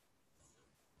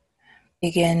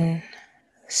Begin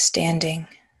standing,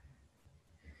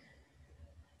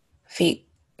 feet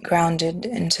grounded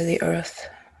into the earth,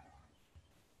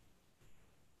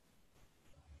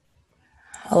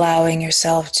 allowing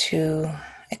yourself to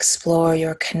explore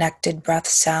your connected breath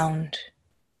sound,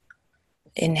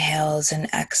 inhales and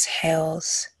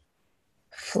exhales,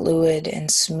 fluid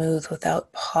and smooth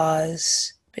without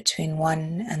pause between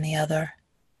one and the other.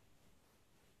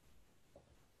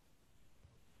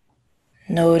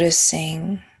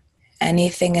 Noticing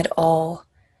anything at all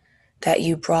that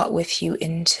you brought with you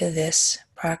into this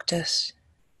practice.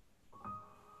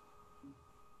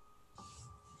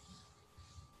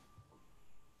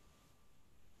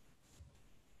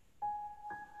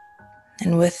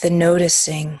 And with the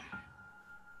noticing,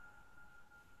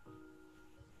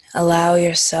 allow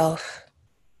yourself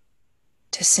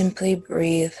to simply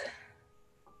breathe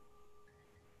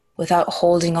without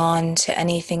holding on to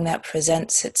anything that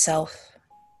presents itself.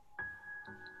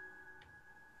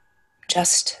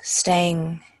 Just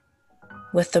staying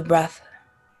with the breath,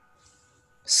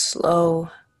 slow,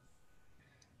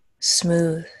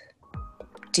 smooth,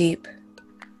 deep.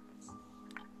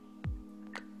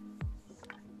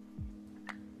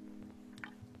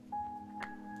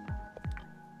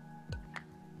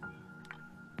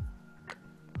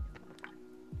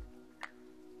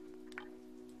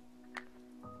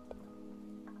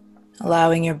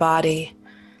 Allowing your body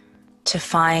to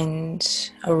find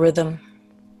a rhythm.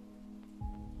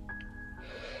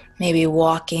 Maybe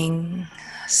walking,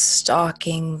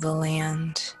 stalking the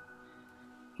land,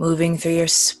 moving through your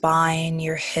spine,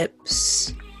 your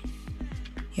hips,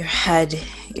 your head,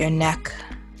 your neck.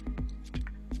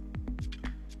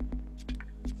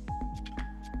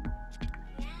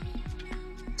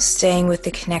 Staying with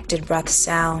the connected breath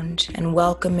sound and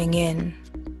welcoming in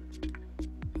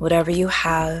whatever you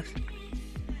have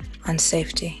on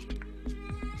safety.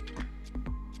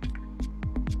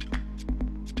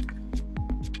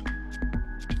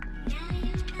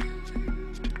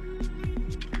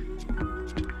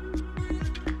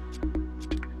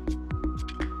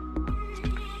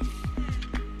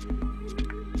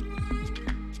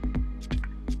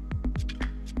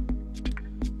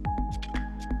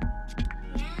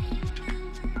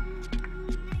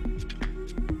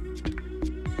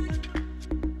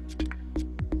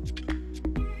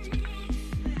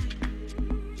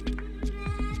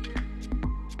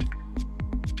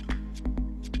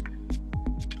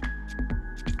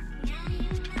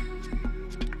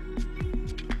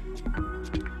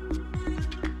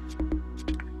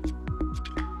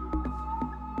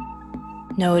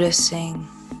 Noticing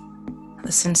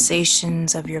the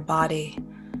sensations of your body,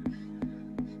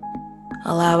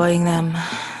 allowing them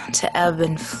to ebb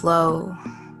and flow,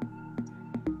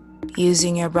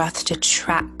 using your breath to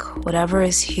track whatever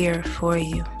is here for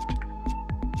you,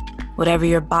 whatever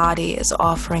your body is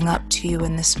offering up to you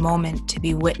in this moment to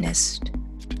be witnessed,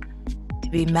 to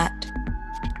be met.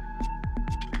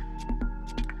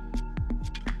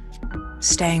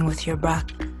 Staying with your breath.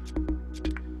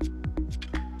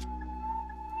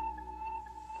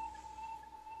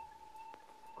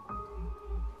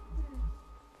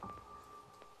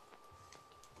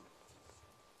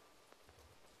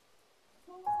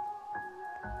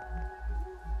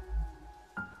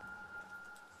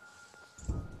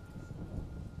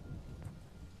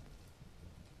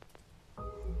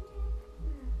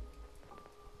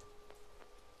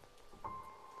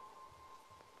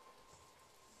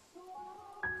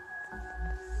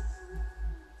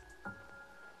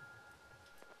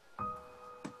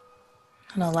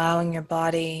 And allowing your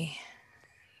body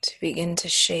to begin to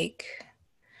shake.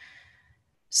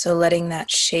 So letting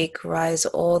that shake rise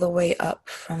all the way up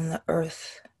from the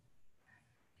earth,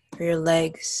 through your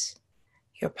legs,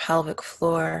 your pelvic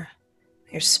floor,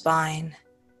 your spine,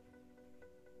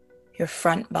 your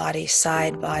front body,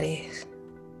 side body,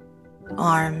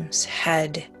 arms,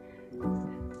 head.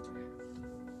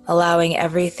 Allowing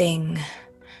everything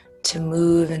to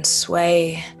move and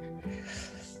sway.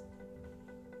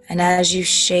 And as you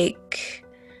shake,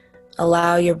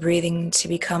 allow your breathing to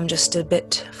become just a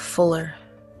bit fuller,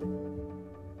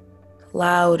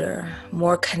 louder,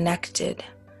 more connected.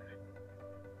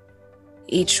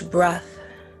 Each breath,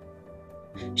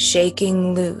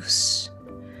 shaking loose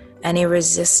any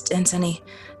resistance, any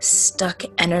stuck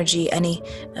energy, any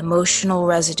emotional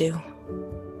residue.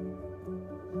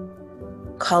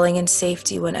 Calling in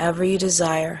safety whenever you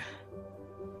desire,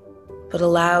 but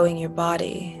allowing your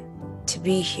body to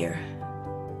be here,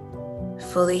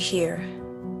 fully here.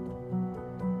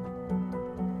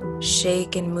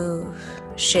 Shake and move,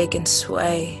 shake and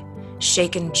sway,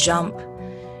 shake and jump,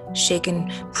 shake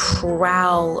and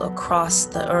prowl across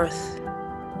the earth.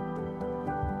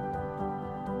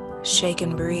 Shake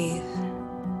and breathe.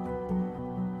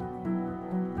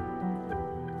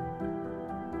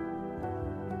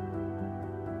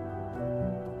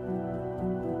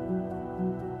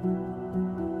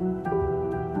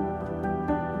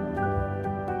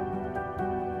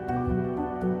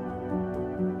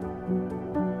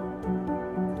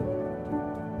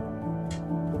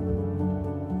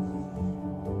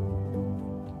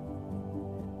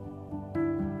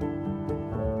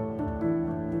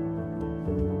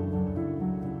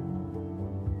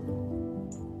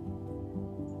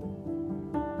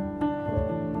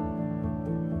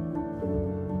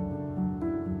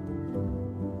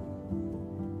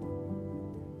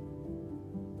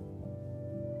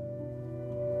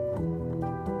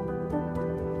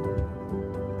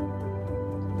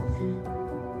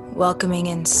 Welcoming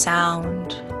in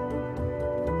sound,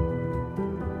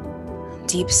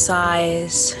 deep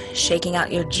sighs, shaking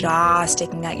out your jaw,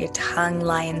 sticking out your tongue,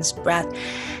 lion's breath.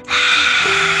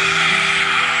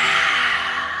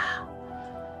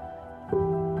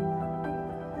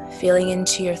 Feeling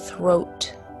into your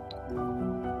throat,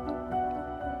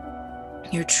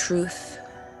 your truth,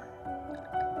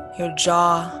 your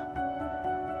jaw,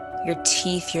 your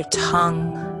teeth, your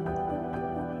tongue.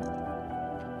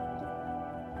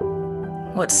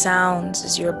 What sounds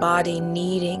is your body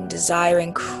needing,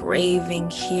 desiring,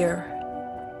 craving here?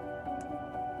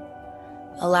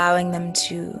 Allowing them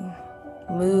to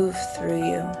move through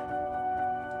you,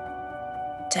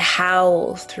 to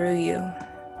howl through you.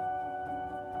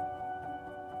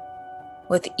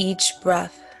 With each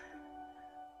breath,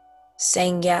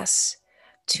 saying yes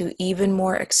to even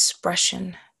more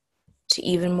expression, to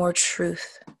even more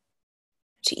truth,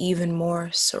 to even more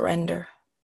surrender.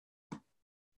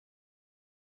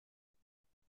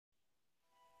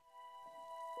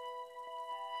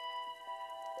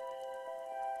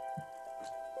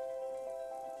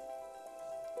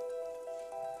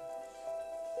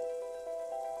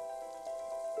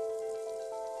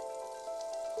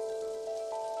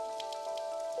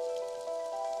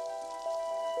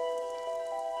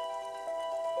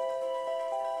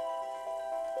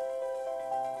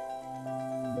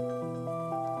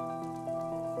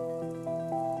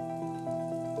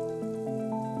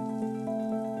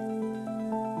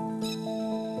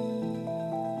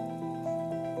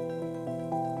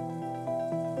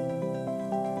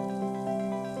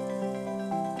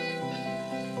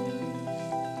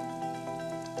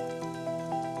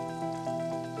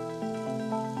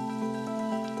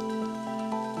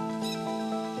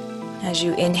 As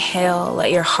you inhale,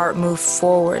 let your heart move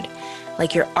forward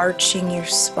like you're arching your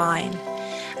spine.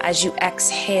 As you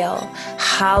exhale,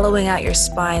 hollowing out your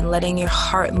spine, letting your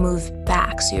heart move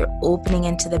back so you're opening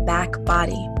into the back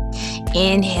body.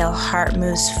 Inhale, heart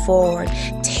moves forward,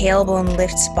 tailbone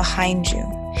lifts behind you.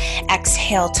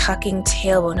 Exhale, tucking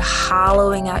tailbone,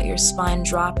 hollowing out your spine,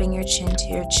 dropping your chin to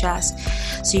your chest.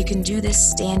 So you can do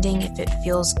this standing if it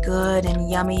feels good and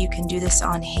yummy. You can do this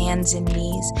on hands and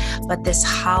knees. But this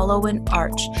hollow and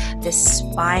arch, this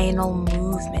spinal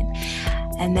movement.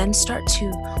 And then start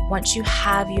to, once you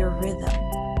have your rhythm,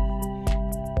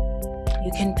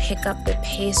 you can pick up the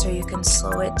pace or you can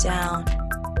slow it down.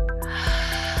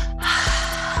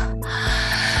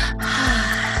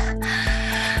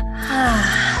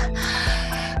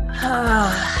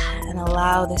 And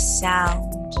allow the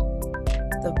sound,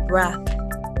 the breath,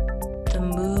 the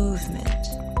movement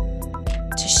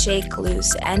to shake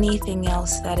loose anything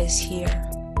else that is here.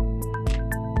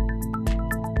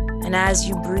 And as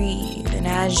you breathe and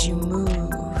as you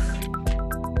move,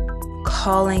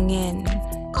 calling in,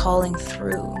 calling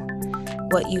through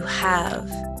what you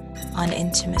have on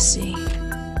intimacy.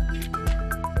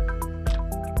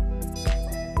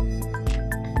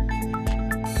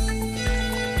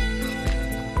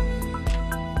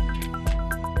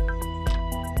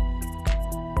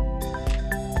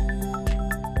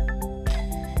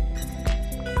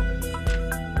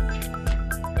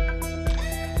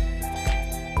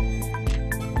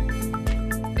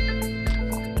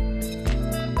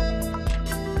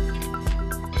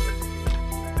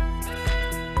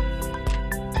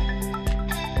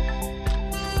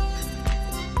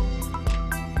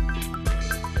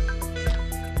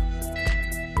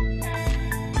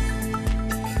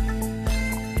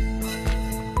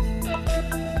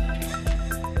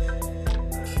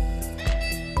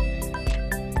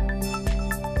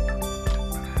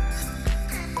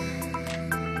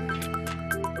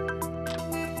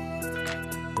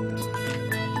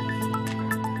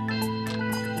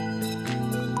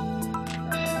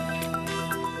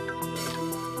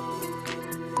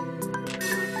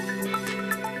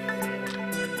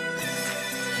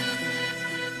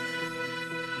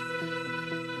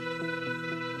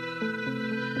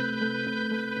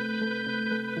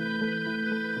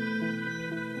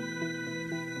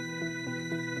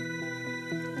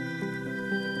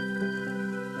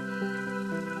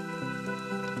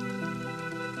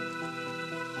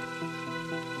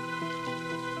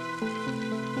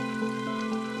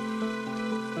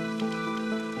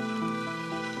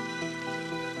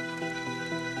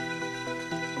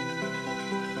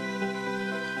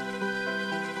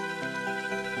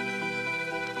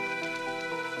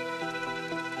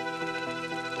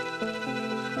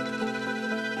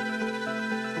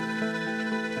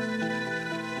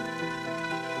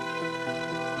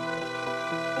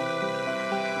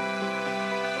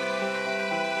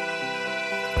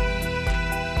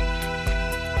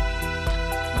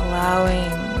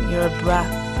 allowing your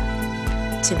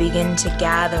breath to begin to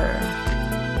gather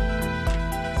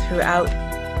throughout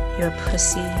your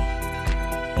pussy,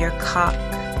 your cock,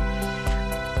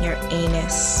 your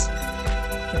anus,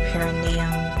 your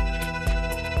perineum,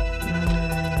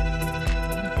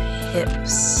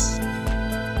 hips,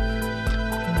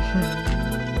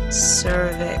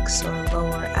 cervix or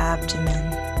lower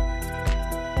abdomen,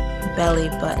 belly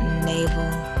button,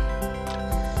 navel,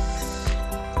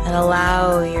 and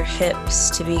allow your hips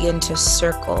to begin to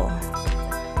circle,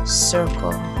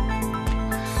 circle,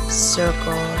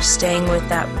 circle, staying with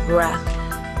that breath.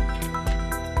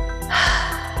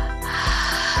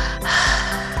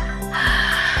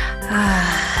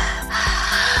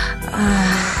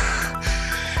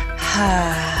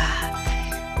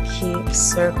 Keep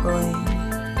circling,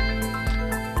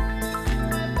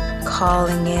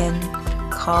 calling in,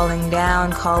 calling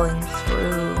down, calling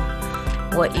through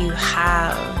what you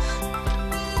have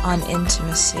on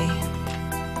intimacy.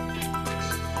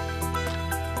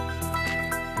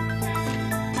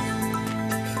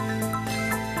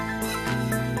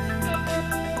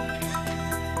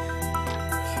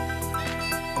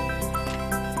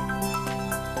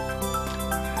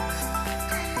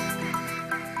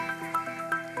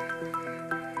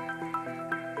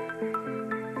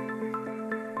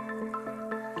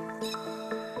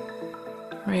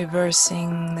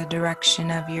 Reversing the direction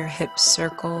of your hip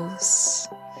circles,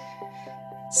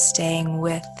 staying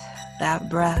with that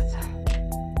breath.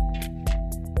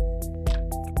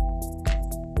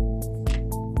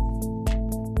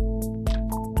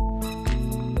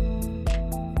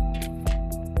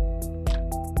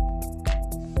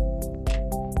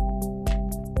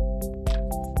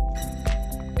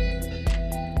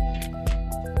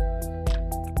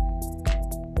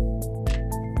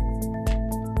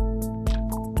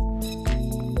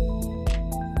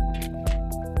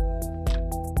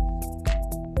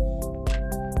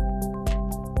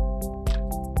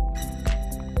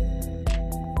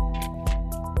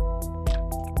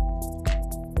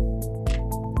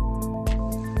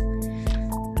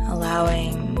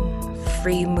 Allowing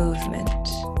free movement,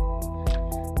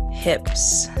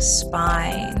 hips,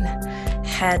 spine,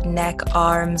 head, neck,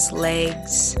 arms,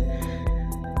 legs,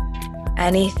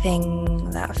 anything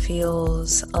that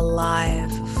feels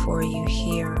alive for you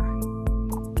here.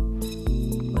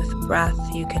 With breath,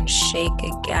 you can shake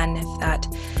again if that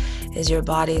is your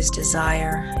body's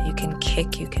desire. You can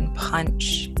kick, you can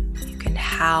punch, you can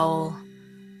howl.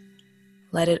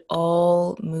 Let it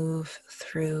all move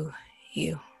through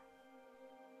you.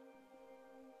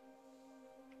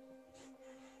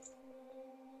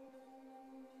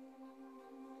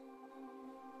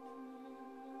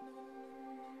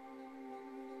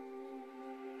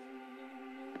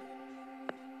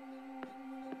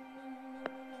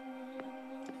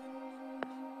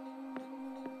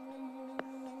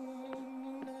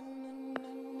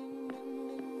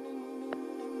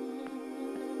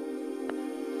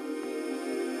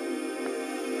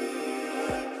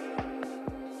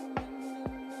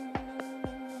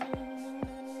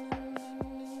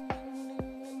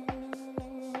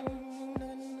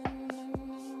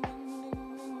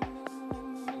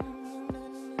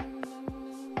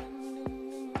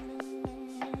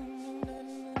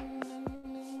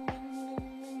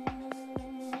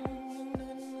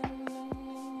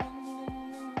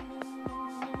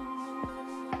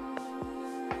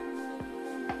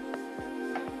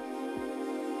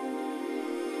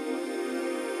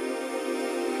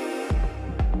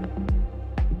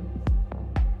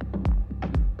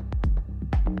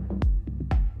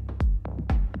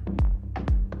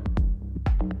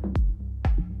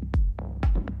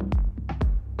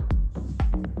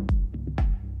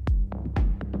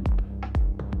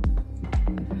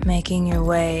 Making your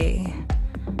way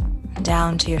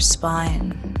down to your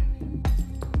spine,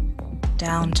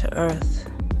 down to earth.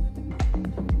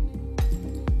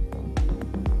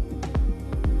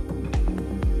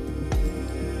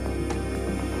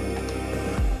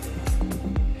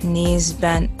 Knees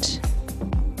bent,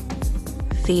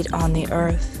 feet on the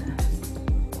earth.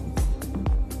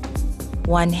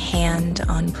 One hand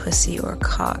on pussy or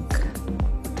cock,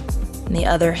 and the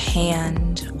other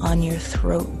hand on your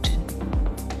throat.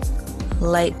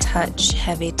 Light touch,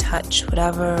 heavy touch,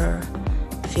 whatever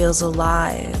feels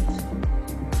alive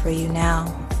for you now.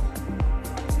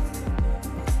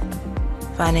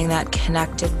 Finding that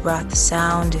connected breath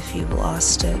sound if you've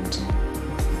lost it.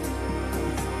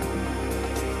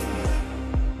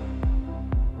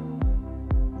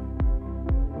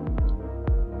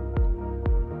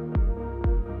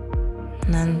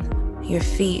 And then your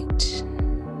feet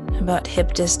about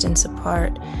hip distance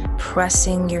apart,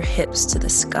 pressing your hips to the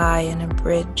sky in a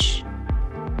bridge.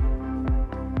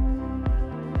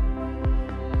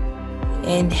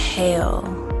 Inhale,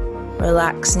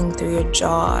 relaxing through your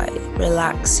jaw,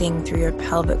 relaxing through your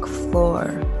pelvic floor.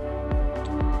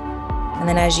 And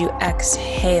then as you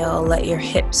exhale, let your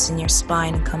hips and your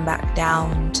spine come back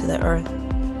down to the earth.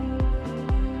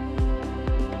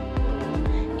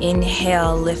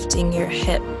 Inhale, lifting your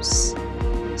hips,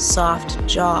 soft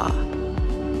jaw.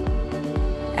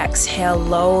 Exhale,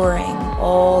 lowering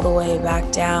all the way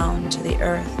back down to the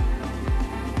earth.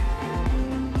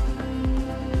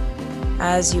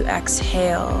 As you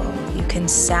exhale, you can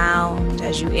sound.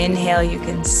 As you inhale, you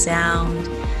can sound,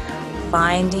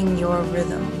 finding your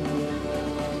rhythm.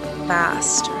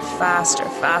 Faster, faster,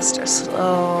 faster,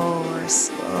 slower,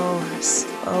 slower,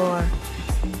 slower.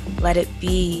 Let it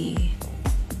be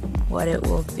what it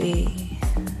will be.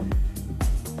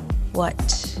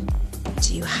 What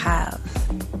do you have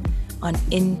on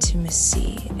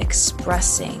intimacy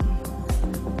expressing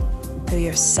through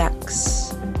your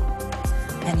sex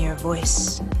and your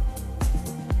voice?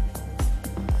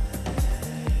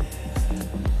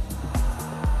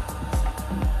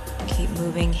 Keep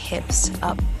moving hips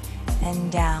up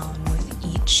and down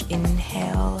with each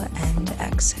inhale and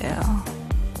exhale.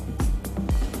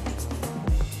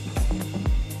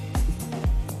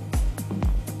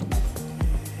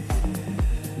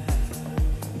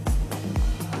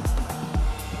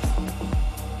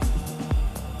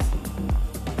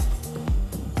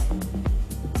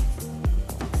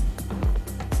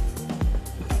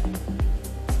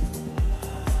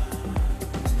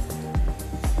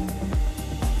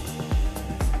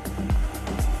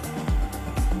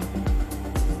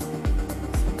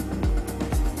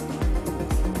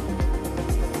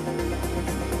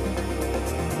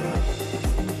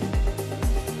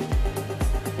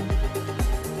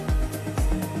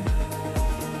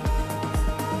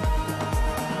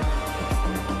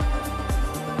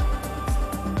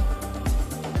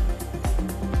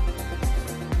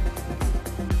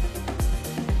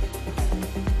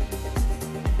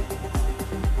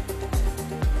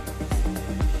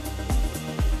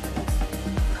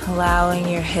 Allowing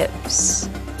your hips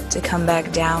to come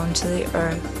back down to the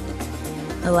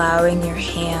earth, allowing your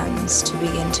hands to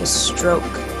begin to stroke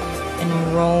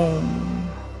and roam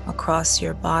across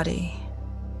your body,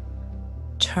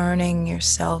 turning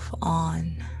yourself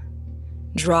on,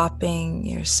 dropping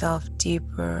yourself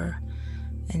deeper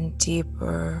and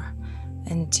deeper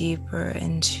and deeper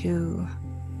into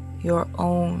your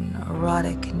own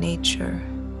erotic nature,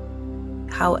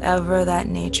 however that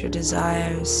nature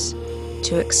desires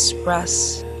to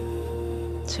express,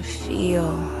 to feel,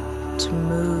 to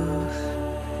move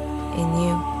in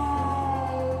you.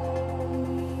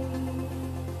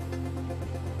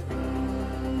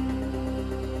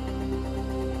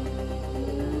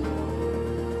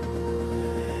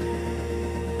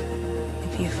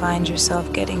 If you find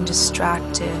yourself getting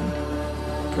distracted,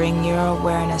 bring your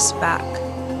awareness back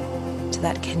to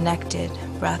that connected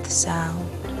breath sound.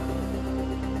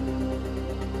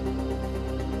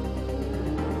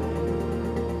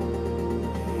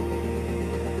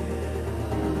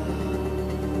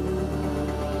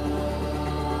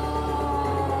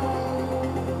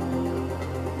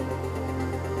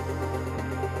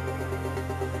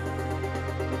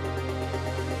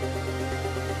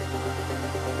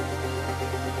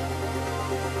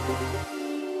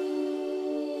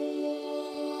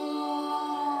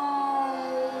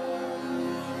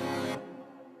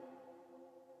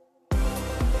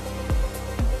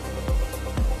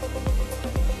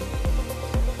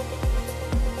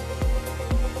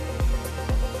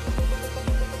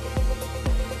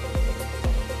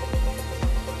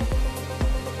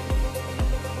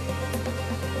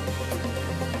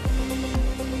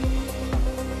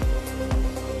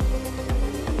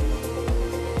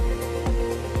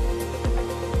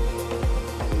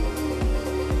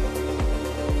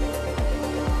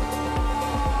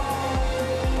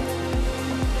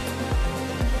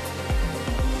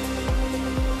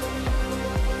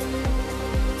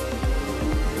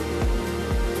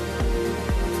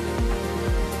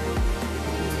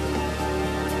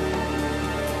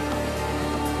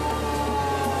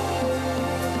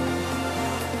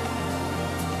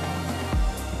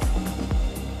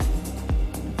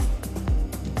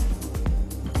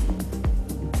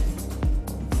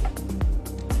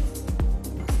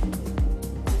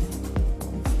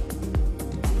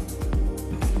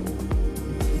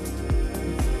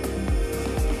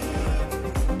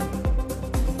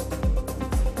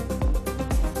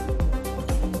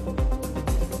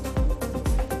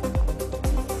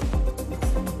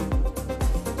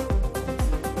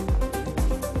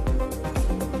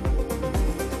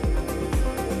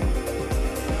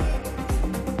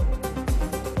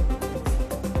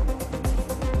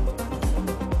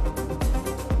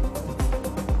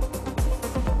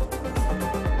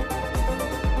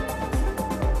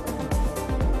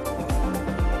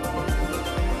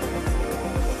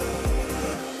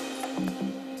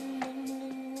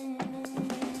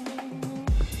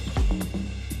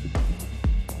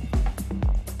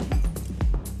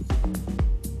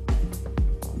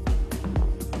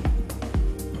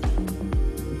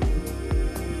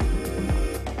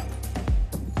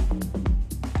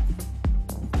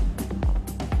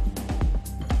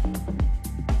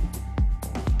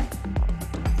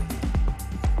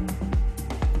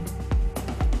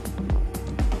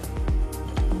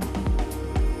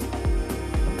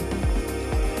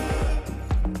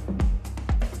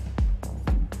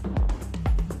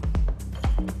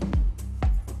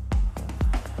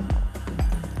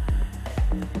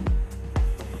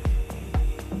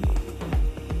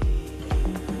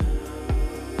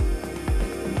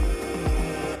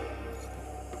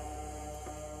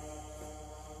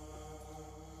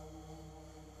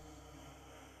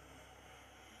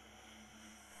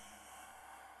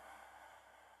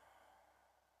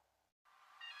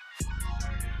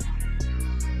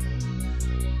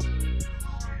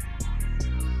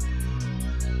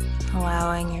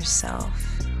 allowing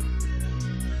yourself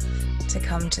to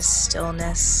come to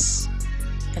stillness.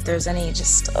 If there's any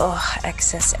just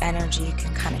excess energy, you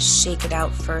can kind of shake it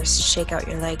out first. Shake out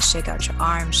your legs, shake out your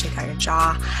arms, shake out your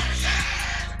jaw.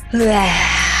 And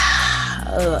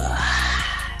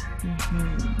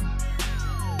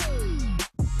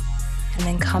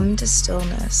then come to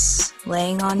stillness,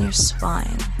 laying on your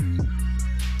spine.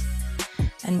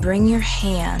 And bring your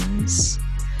hands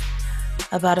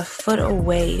about a foot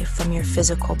away from your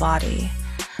physical body,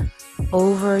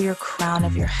 over your crown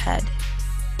of your head.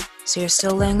 So you're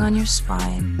still laying on your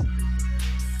spine,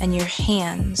 and your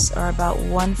hands are about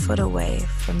 1 foot away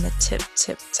from the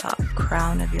tip-top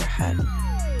crown of your head.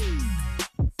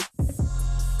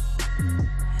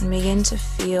 And begin to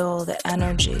feel the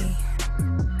energy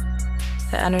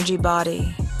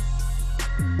body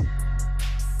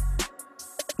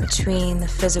between the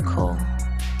physical,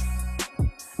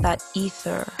 that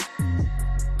ether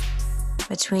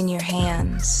between your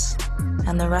hands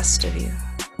and the rest of you.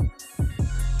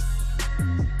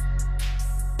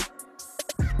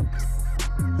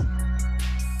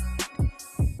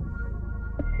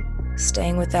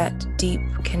 Staying with that deep,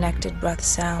 connected breath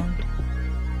sound.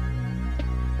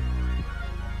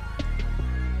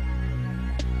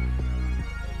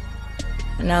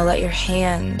 And now let your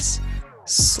hands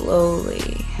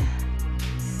slowly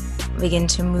begin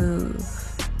to move,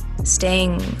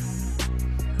 staying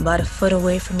about a foot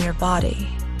away from your body,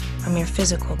 from your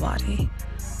physical body,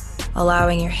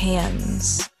 allowing your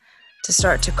hands to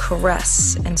start to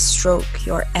caress and stroke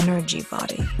your energy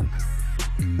body.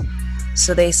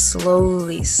 So they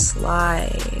slowly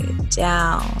slide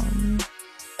down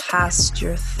past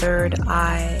your third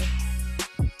eye,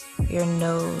 your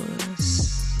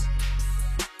nose,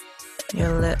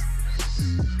 your lips,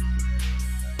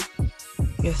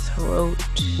 your throat,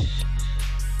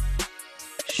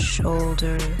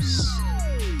 shoulders,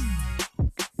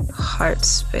 heart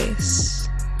space,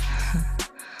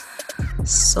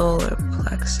 solar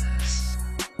plexus,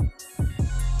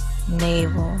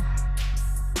 navel,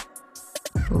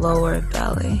 lower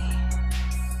belly,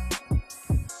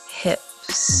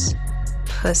 hips,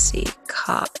 pussy,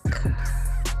 cock,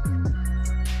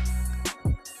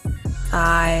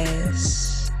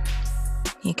 thighs.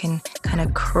 You can kind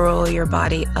of curl your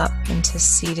body up into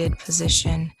seated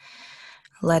position,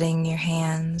 letting your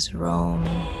hands roam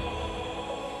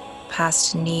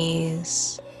past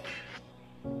knees,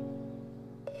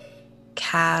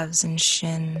 calves and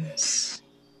shins,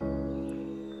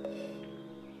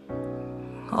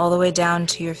 all the way down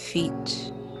to your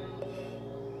feet.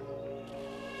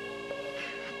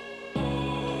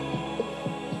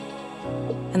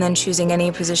 And then choosing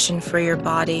any position for your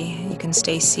body. You can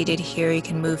stay seated here. You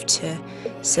can move to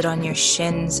sit on your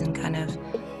shins and kind of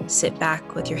sit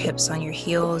back with your hips on your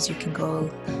heels. You can go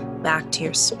back to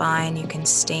your spine. You can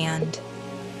stand.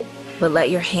 But let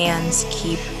your hands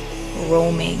keep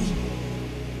roaming,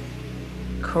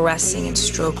 caressing and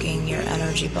stroking your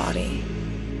energy body.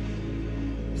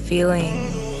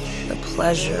 Feeling the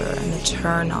pleasure and the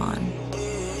turn on.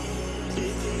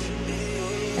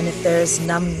 And if there is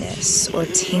numbness or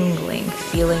tingling,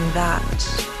 feeling that.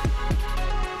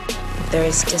 If there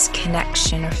is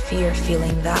disconnection or fear,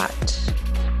 feeling that.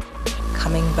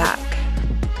 Coming back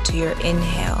to your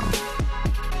inhale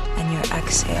and your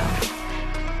exhale.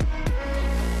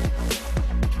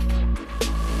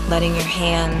 Letting your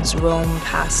hands roam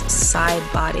past side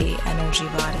body, energy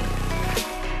body.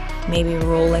 Maybe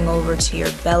rolling over to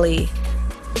your belly.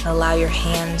 Allow your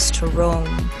hands to roam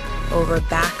over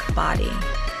back body.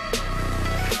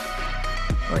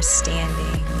 Or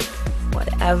standing,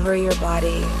 whatever your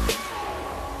body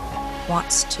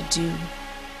wants to do,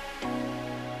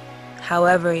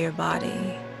 however your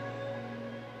body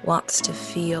wants to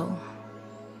feel,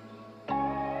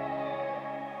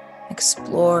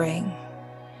 exploring.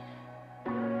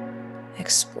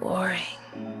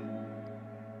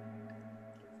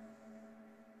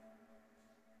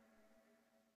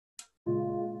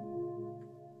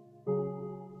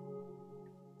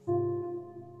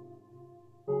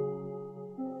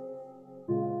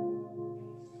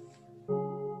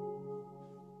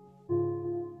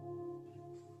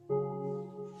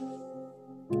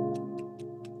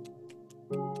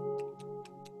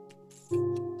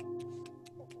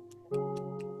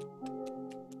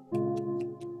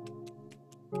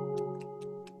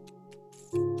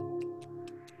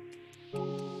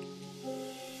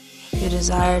 If you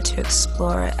desire to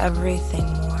explore everything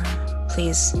more,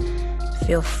 please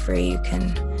feel free. You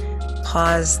can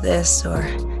pause this or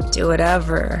do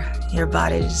whatever your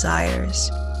body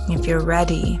desires. If you're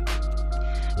ready,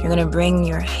 You're going to bring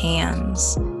your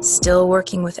hands, still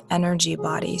working with energy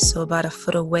body, so about a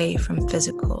foot away from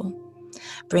physical.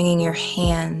 Bringing your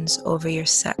hands over your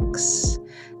sex,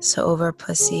 so over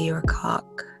pussy or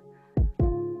cock.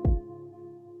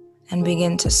 And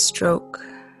begin to stroke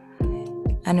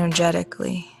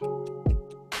energetically.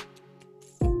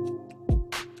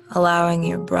 Allowing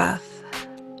your breath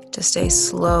to stay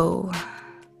slow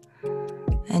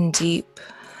and deep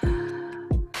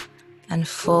and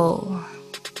full.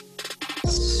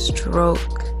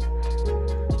 Stroke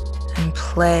and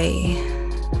play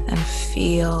and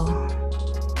feel.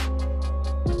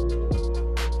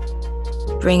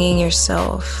 Bringing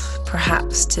yourself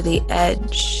perhaps to the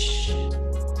edge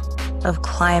of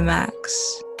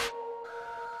climax,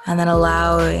 and then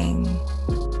allowing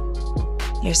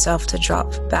yourself to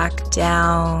drop back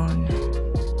down.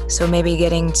 So maybe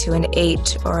getting to an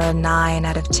 8 or a 9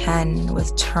 out of 10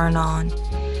 with turn on,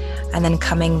 and then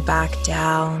coming back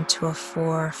down to a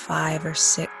 4, 5, or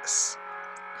 6.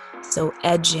 So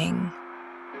edging,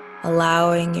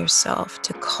 allowing yourself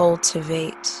to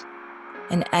cultivate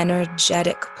an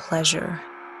energetic pleasure,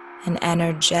 an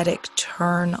energetic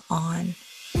turn on.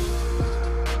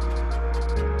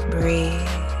 Breathe.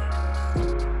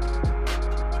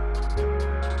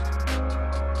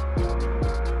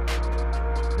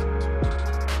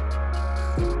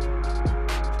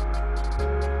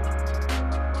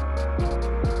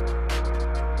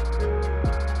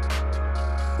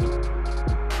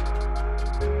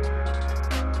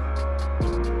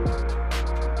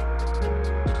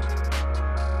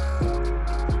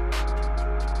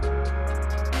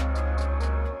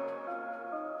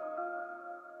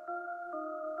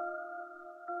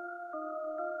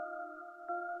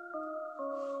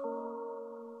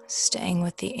 Staying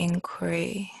with the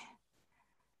inquiry.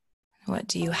 What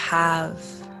do you have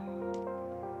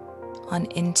on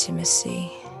intimacy?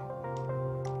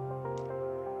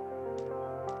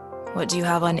 What do you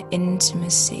have on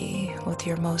intimacy with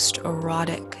your most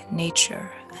erotic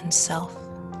nature and self?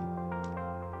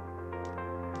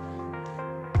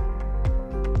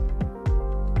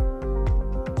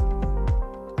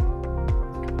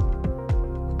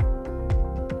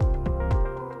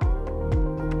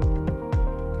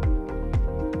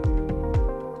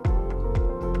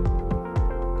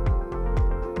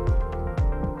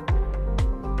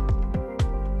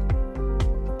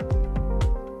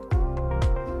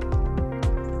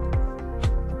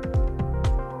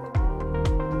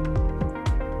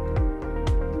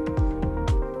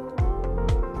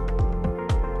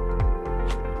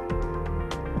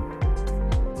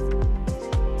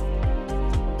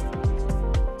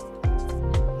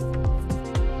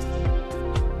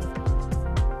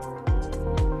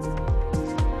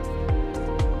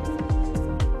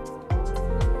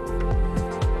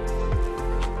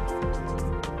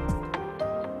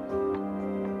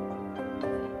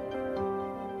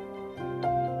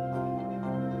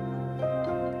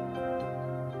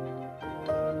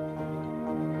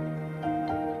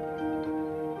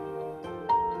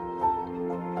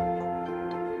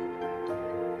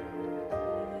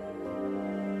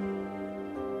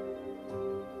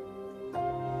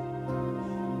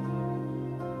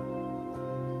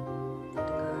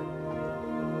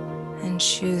 And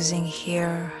choosing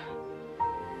here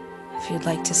if you'd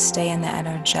like to stay in the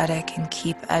energetic and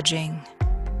keep edging,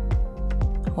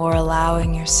 or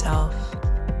allowing yourself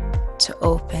to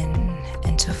open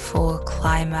into full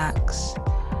climax,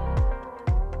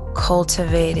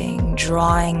 cultivating,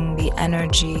 drawing the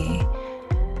energy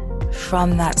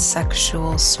from that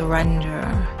sexual surrender,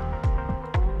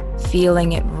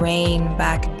 feeling it rain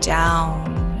back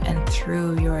down and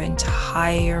through your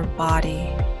entire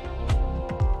body,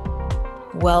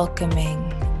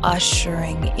 welcoming,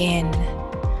 ushering in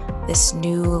this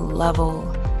new level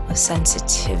of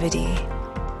sensitivity,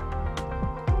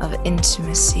 of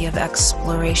intimacy, of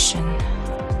exploration.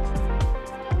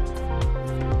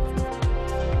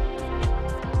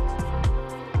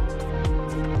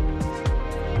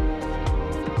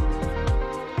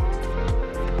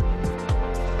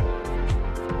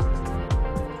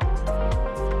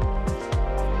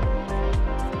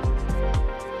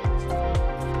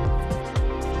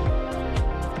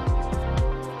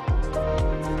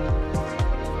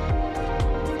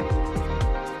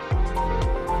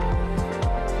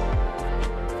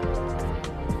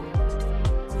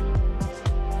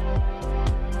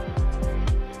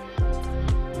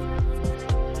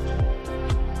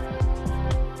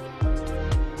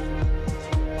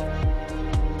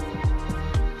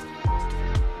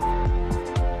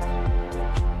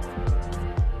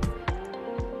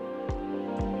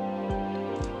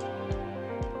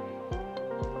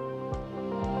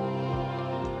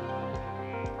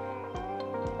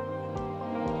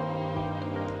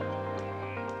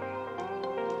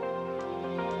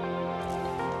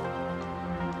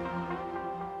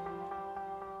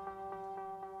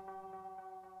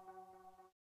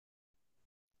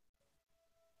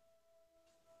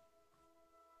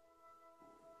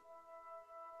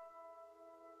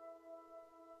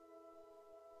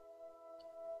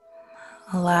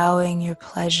 allowing your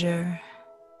pleasure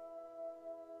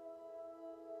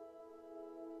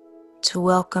to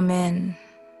welcome in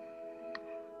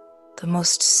the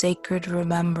most sacred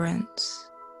remembrance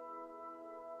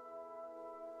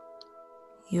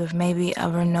you have maybe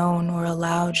ever known or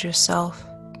allowed yourself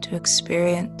to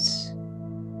experience.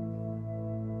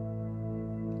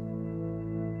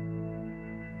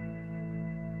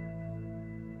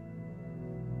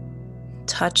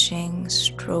 Touching,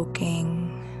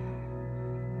 stroking,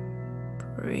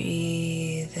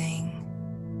 breathing.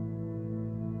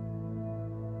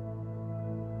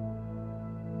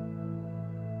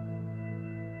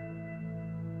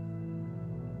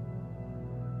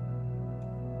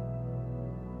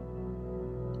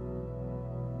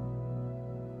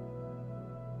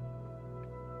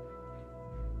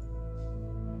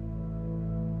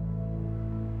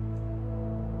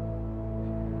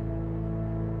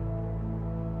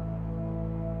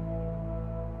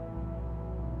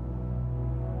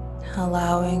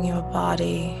 Allowing your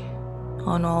body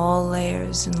on all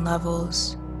layers and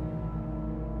levels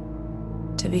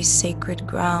to be sacred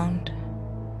ground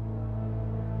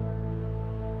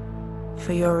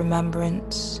for your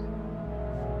remembrance,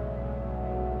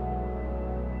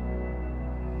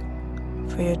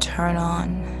 for your turn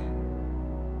on,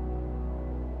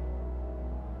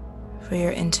 for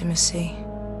your intimacy.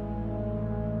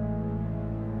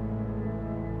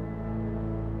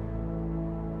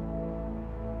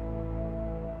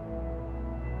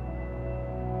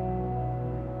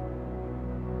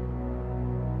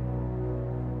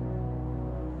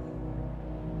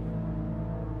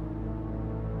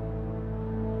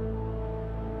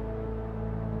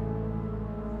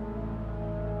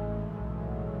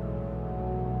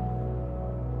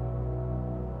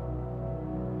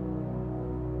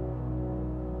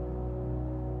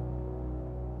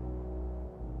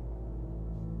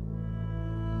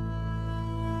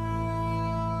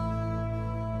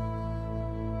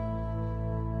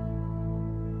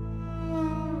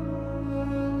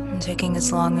 And taking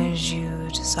as long as you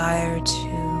desire to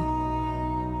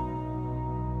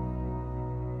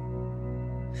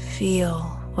feel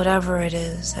whatever it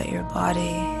is that your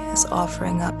body is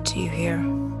offering up to you here.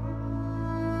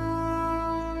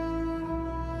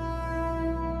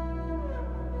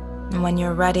 And when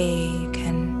you're ready, you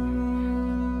can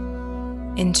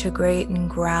integrate and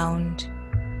ground,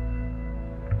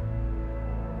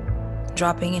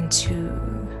 dropping into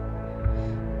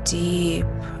deep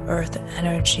earth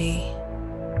energy.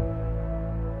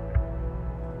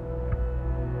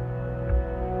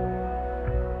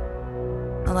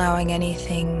 Allowing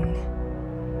anything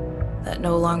that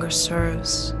no longer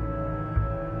serves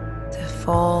to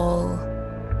fall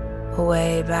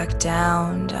away back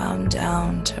down, down,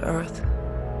 down to earth.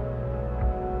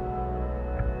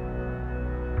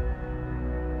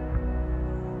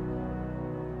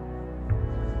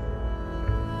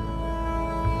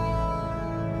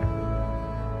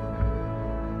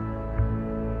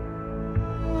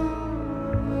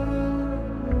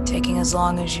 Taking as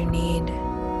long as you need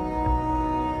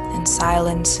in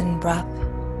silence and breath.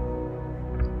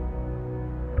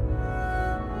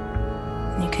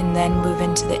 And you can then move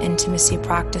into the intimacy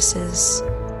practices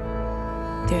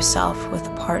with yourself, with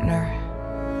a partner.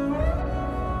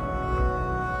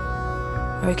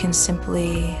 Or you can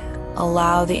simply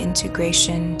allow the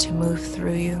integration to move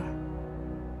through you.